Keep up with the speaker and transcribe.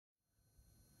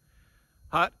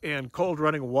Hot and cold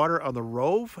running water on the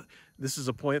Rove. This is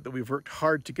a point that we've worked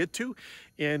hard to get to,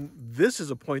 and this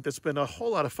is a point that's been a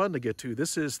whole lot of fun to get to.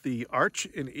 This is the Arch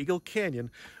in Eagle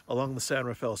Canyon along the San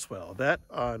Rafael Swell. That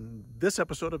on this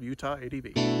episode of Utah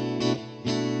ADV.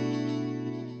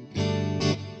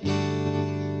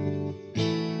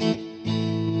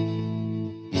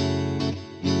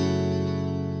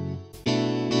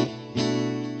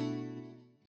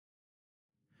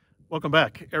 Welcome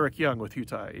back. Eric Young with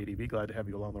Utah ADV. Glad to have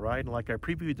you along the ride. And like I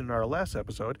previewed in our last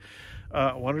episode,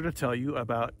 I wanted to tell you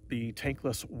about the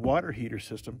tankless water heater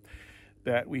system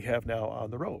that we have now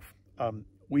on the Rove.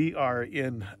 We are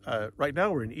in, right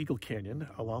now we're in Eagle Canyon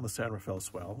along the San Rafael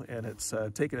Swell, and it's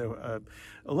taken a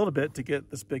little bit to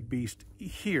get this big beast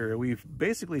here. We've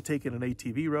basically taken an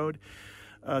ATV road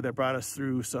that brought us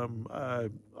through some,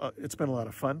 it's been a lot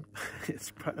of fun.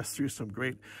 It's brought us through some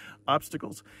great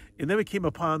obstacles. And then we came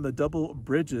upon the double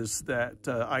bridges that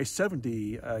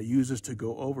I-70 uses to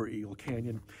go over Eagle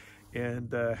Canyon,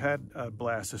 and had a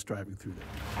blast just driving through there.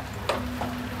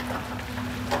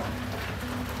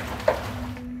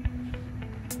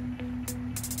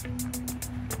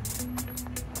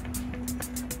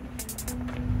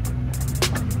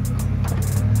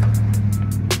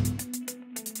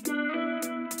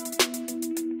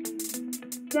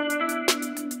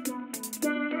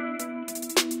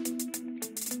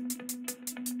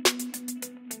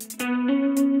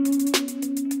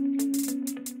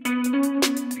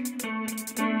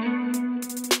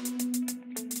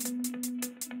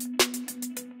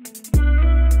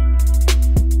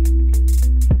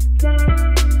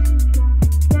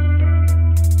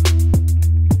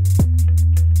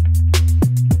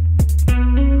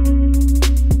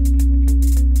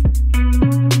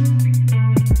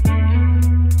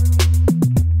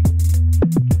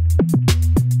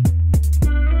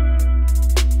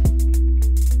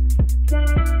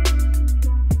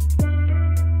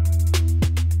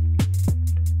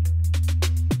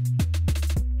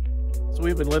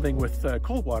 We've been living with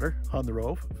cold water on the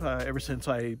Rove ever since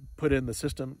I put in the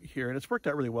system here, and it's worked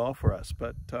out really well for us.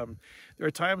 But there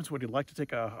are times when you'd like to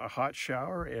take a hot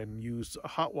shower and use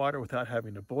hot water without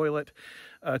having to boil it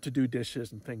to do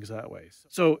dishes and things that way.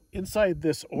 So inside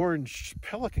this orange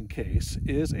Pelican case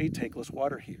is a tankless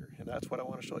water heater, and that's what I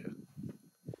want to show you.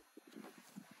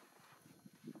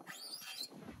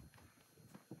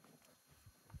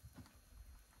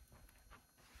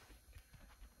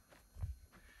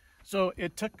 So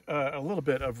it took a little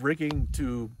bit of rigging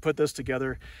to put this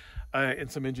together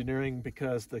and some engineering,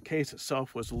 because the case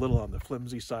itself was a little on the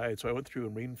flimsy side. So I went through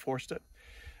and reinforced it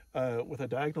with a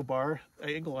diagonal bar,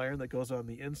 angle iron that goes on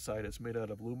the inside. It's made out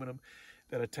of aluminum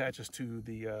that attaches to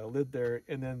the lid there.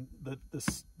 And then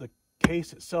the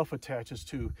case itself attaches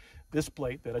to this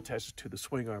plate that attaches to the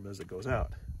swing arm as it goes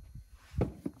out.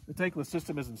 The tankless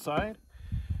system is inside.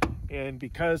 And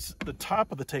because the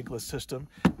top of the tankless system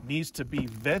needs to be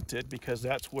vented, because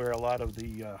that's where a lot of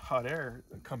the hot air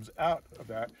comes out of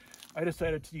that, I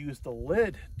decided to use the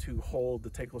lid to hold the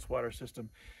tankless water system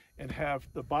and have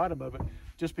the bottom of it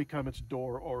just become its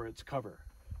door or its cover.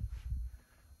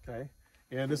 Okay,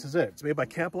 and this is it. It's made by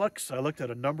Camplux. I looked at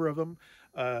a number of them,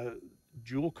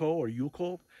 Julco or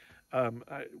Ulco.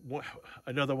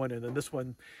 Another one, and then this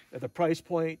one at the price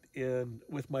point, and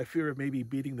with my fear of maybe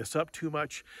beating this up too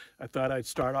much, I thought I'd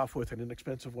start off with an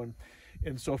inexpensive one.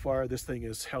 And so far this thing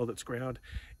has held its ground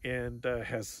and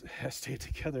has stayed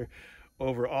together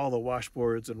over all the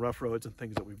washboards and rough roads and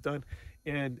things that we've done,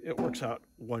 and it works out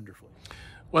wonderfully.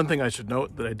 One thing I should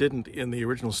note that I didn't in the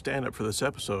original stand-up for this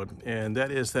episode, and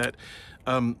that is that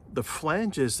the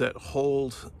flanges that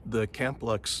hold the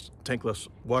Camplux Tankless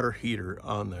Water Heater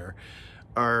on there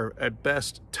are at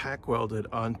best tack welded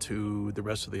onto the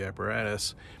rest of the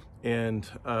apparatus. And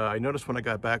I noticed when I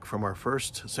got back from our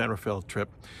first San Rafael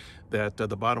trip that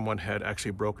the bottom one had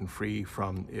actually broken free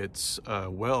from its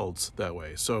welds that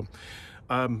way. So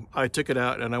I took it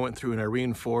out and I went through and I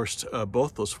reinforced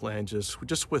both those flanges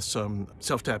just with some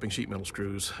self-tapping sheet metal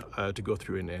screws to go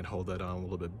through and hold that on a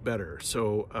little bit better.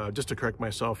 So just to correct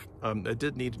myself, it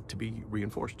did need to be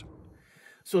reinforced.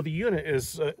 So the unit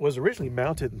was originally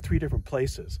mounted in 3 different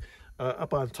places.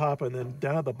 Up on top, and then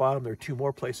down at the bottom there are 2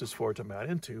 more places for it to mount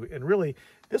into. And really,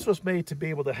 this was made to be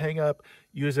able to hang up,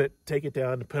 use it, take it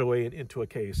down, and put it away into a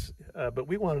case. But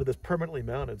we wanted this permanently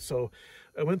mounted, so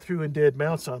I went through and did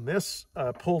mounts on this,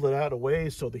 pulled it out a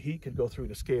ways so the heat could go through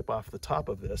and escape off the top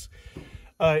of this.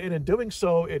 And in doing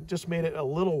so, it just made it a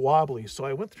little wobbly. So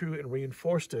I went through and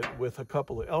reinforced it with a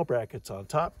couple of L brackets on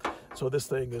top. So this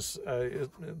thing is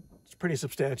pretty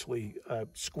substantially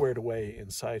squared away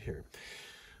inside here.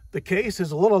 The case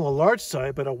is a little on the large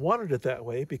side, but I wanted it that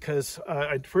way because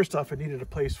first off, I needed a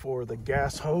place for the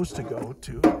gas hose to go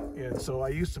to. And so I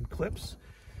used some clips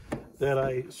that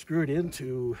I screwed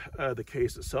into the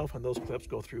case itself, and those clips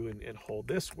go through and hold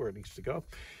this where it needs to go.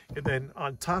 And then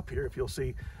on top here, if you'll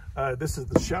see, this is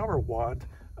the shower wand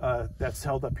that's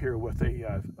held up here with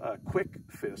a quick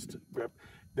fist grip,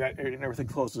 and everything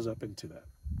closes up into that.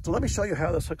 So let me show you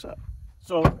how this hooks up.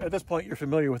 So at this point, you're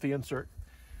familiar with the insert.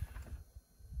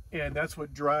 And that's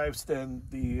what drives then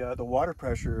the water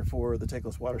pressure for the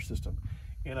tankless water system.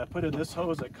 And I put in this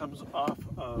hose that comes off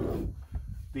of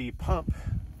the pump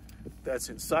that's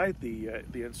inside the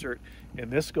insert,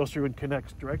 and this goes through and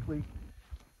connects directly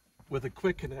with a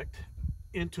quick connect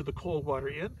into the cold water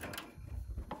in.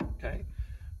 Okay,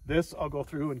 this I'll go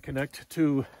through and connect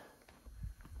to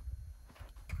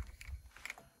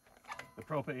the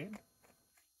propane.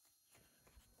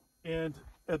 And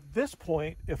at this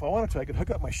point, if I wanted to, I could hook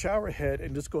up my shower head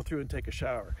and just go through and take a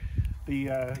shower.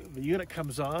 The unit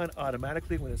comes on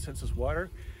automatically when it senses water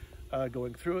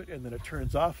going through it, and then it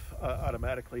turns off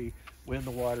automatically when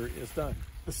the water is done.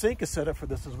 The sink is set up for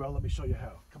this as well. Let me show you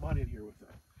how. Come on in here with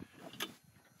that.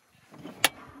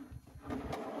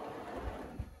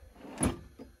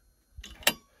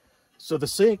 So the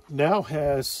sink now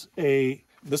has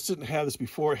this didn't have this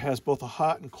before, it has both a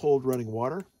hot and cold running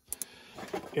water.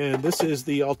 And this is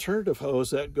the alternative hose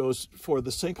that goes for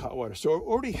the sink hot water. So it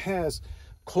already has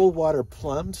cold water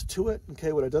plumbed to it.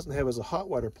 Okay, what it doesn't have is a hot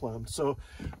water plumbed. So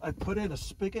I put in a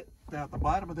spigot down at the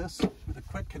bottom of this with a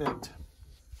quick connect.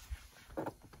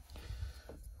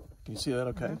 Can you see that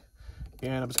okay?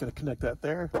 And I'm just going to connect that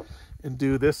there and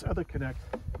do this other connect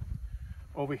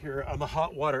over here on the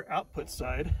hot water output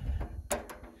side.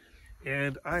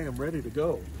 And I am ready to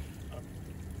go.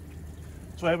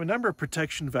 So I have a number of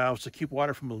protection valves to keep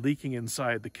water from leaking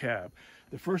inside the cab.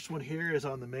 The first one here is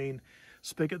on the main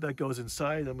spigot that goes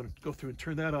inside. I'm going to go through and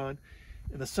turn that on.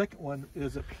 And the second one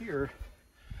is up here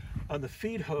on the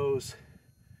feed hose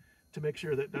to make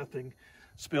sure that nothing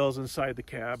spills inside the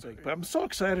cab. But I'm so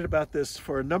excited about this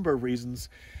for a number of reasons.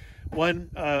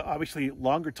 One, obviously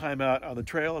longer time out on the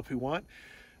trail if we want.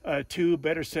 Two,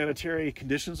 better sanitary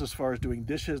conditions as far as doing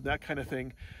dishes, that kind of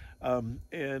thing.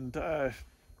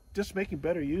 Just making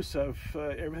better use of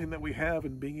everything that we have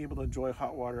and being able to enjoy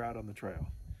hot water out on the trail.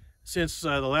 Since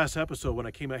the last episode when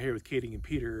I came out here with Katie and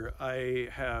Peter, I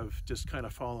have just kind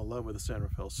of fallen in love with the San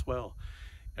Rafael Swell.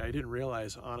 And I didn't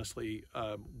realize, honestly,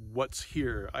 what's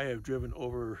here. I have driven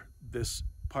over this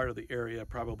part of the area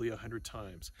probably 100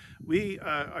 times. We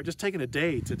are just taking a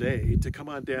day today to come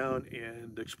on down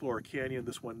and explore a canyon,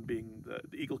 this one being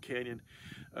the Eagle Canyon,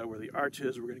 where the arch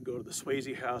is. We're going to go to the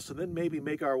Swasey house and then maybe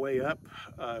make our way up,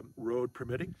 road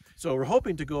permitting. So we're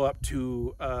hoping to go up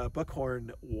to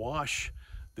Buckhorn Wash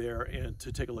there and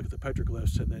to take a look at the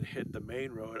petroglyphs and then hit the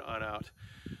main road on out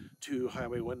to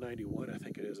Highway 191, I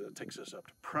think it is. It takes us up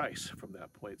to Price from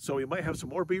that point. So we might have some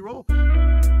more B-roll.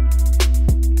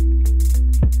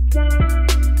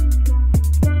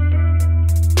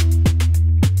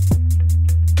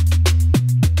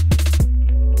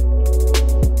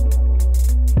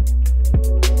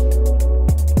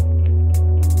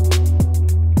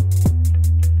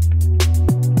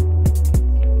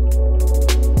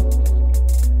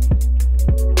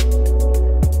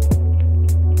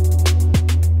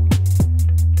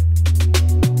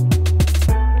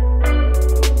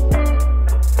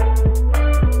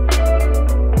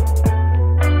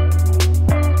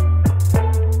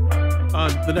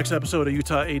 The next episode of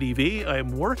UTADV, I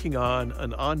am working on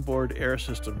an onboard air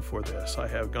system for this. I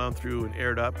have gone through and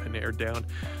aired up and aired down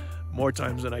more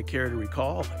times than I care to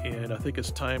recall, and I think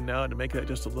it's time now to make that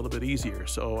just a little bit easier.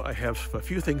 So I have a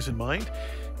few things in mind.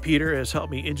 Peter has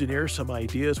helped me engineer some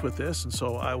ideas with this, and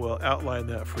so I will outline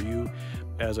that for you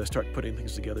as I start putting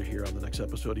things together here on the next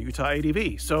episode of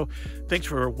UTADV. So thanks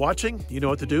for watching. You know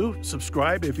what to do.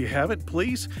 Subscribe if you haven't,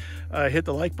 please. Hit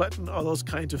the like button, all those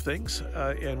kinds of things,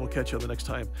 and we'll catch you on the next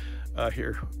time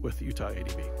here with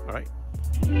UTADV. All right.